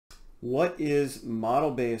What is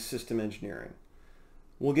model-based system engineering?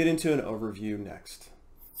 We'll get into an overview next.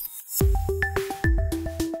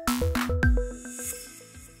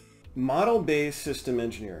 Model-based system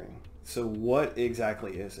engineering. So what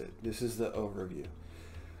exactly is it? This is the overview.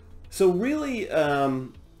 So really,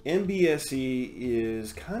 MBSE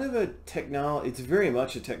is kind of a technology, it's very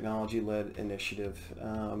much a technology-led initiative.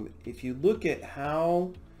 If you look at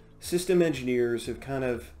how system engineers have kind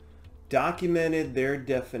of documented their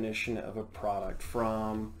definition of a product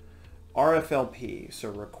from RFLP, so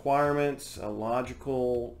requirements, a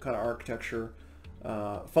logical kind of architecture,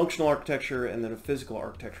 functional architecture, and then a physical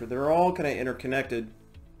architecture. They're all kind of interconnected.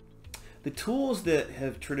 The tools that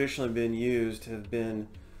have traditionally been used have been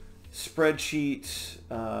spreadsheets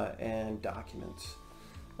and documents.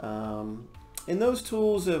 And those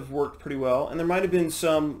tools have worked pretty well, and there might have been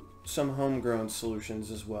some homegrown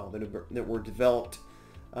solutions as well that were developed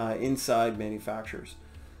inside manufacturers.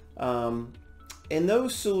 And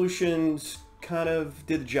those solutions kind of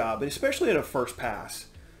did the job, but especially at a first pass,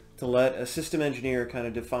 to let a system engineer kind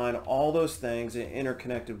of define all those things in an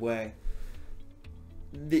interconnected way.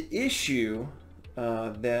 The issue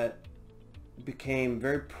that became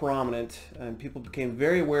very prominent and people became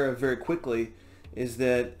very aware of very quickly is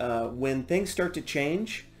that when things start to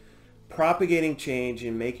change, propagating change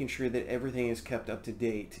and making sure that everything is kept up to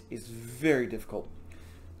date is very difficult.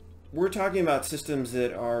 We're talking about systems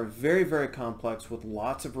that are very, very complex with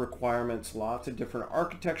lots of requirements, lots of different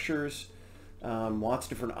architectures, lots of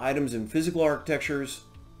different items in physical architectures.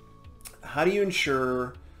 How do you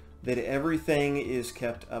ensure that everything is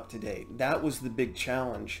kept up to date? That was the big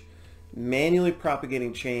challenge. Manually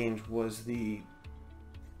propagating change was the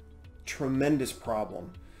tremendous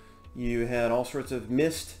problem. You had all sorts of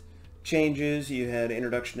missed changes. You had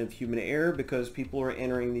introduction of human error because people are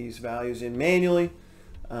entering these values in manually.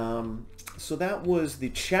 So that was the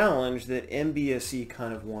challenge that MBSE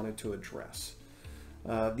kind of wanted to address.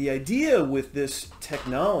 The idea with this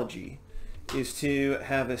technology is to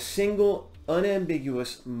have a single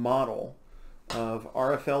unambiguous model of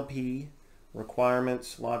RFLP,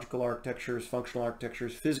 requirements, logical architectures, functional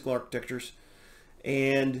architectures, physical architectures,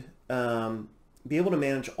 and be able to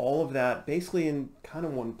manage all of that basically in kind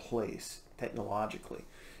of one place technologically.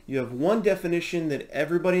 You have one definition that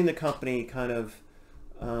everybody in the company kind of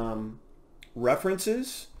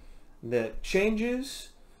references, that changes,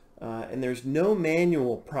 and there's no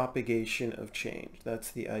manual propagation of change.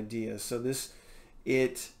 That's the idea. So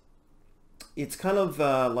it's kind of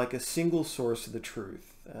like a single source of the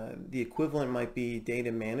truth. The equivalent might be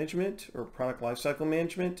data management or product lifecycle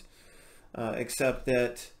management, except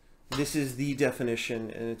that this is the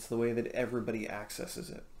definition and it's the way that everybody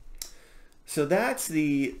accesses it. So that's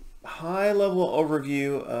the high-level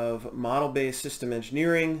overview of model-based system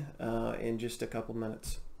engineering in just a couple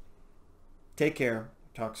minutes. Take care.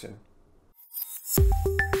 Talk soon.